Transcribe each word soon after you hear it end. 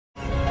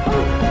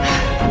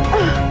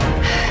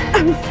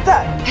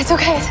that? It's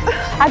okay.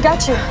 I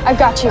got you. I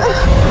got you.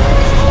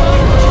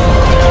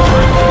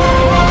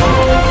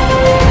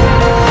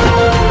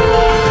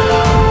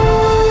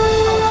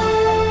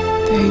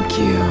 Thank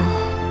you.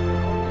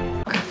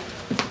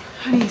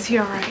 Honey, is he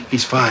all right?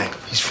 He's fine.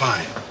 He's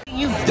fine.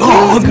 You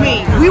dog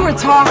me. We were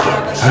talking.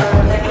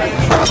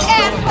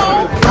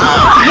 Asshole.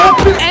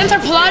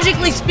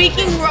 Anthropologically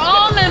speaking, we're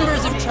all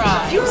members of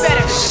tribes. You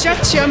better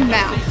shut your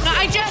mouth. No,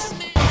 I just...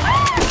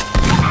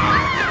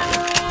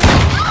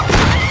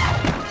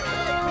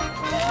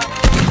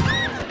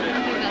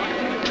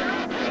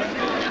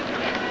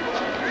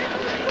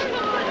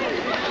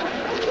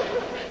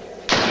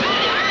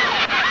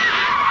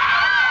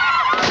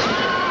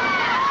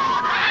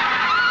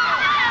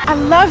 I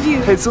love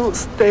you.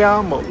 Jesus, te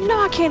amo. You know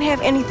I can't have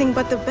anything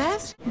but the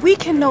best. We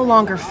can no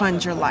longer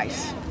fund your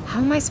life. How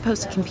am I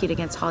supposed to compete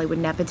against Hollywood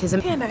nepotism?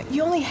 Hannah,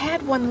 you only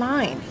had one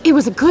line. It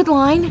was a good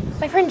line.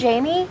 My friend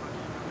Jamie,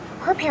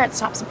 her parents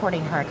stopped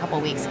supporting her a couple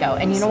weeks ago,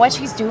 and you know what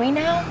she's doing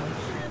now?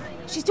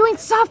 She's doing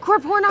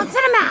softcore porn on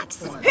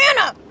Cinemax.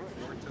 Hannah!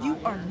 You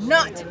are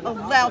not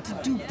allowed to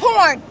do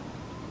porn!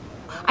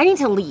 I need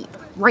to leave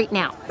right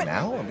now.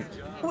 Now?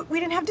 We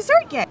didn't have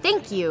dessert yet.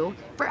 Thank you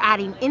for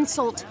adding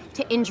insult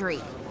to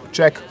injury.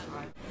 Check.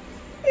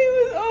 He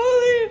was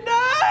only 9.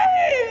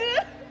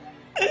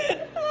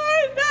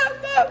 I'm not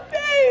my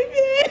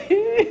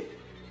baby.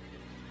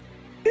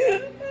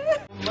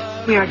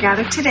 We are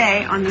gathered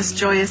today on this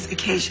joyous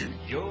occasion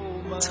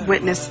to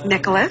witness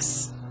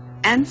Nicholas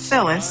and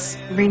Phyllis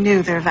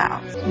renew their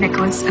vows.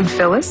 Nicholas and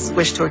Phyllis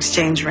wish to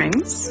exchange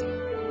rings.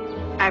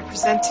 I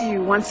present to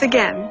you once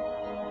again,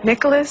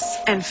 Nicholas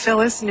and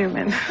Phyllis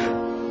Newman.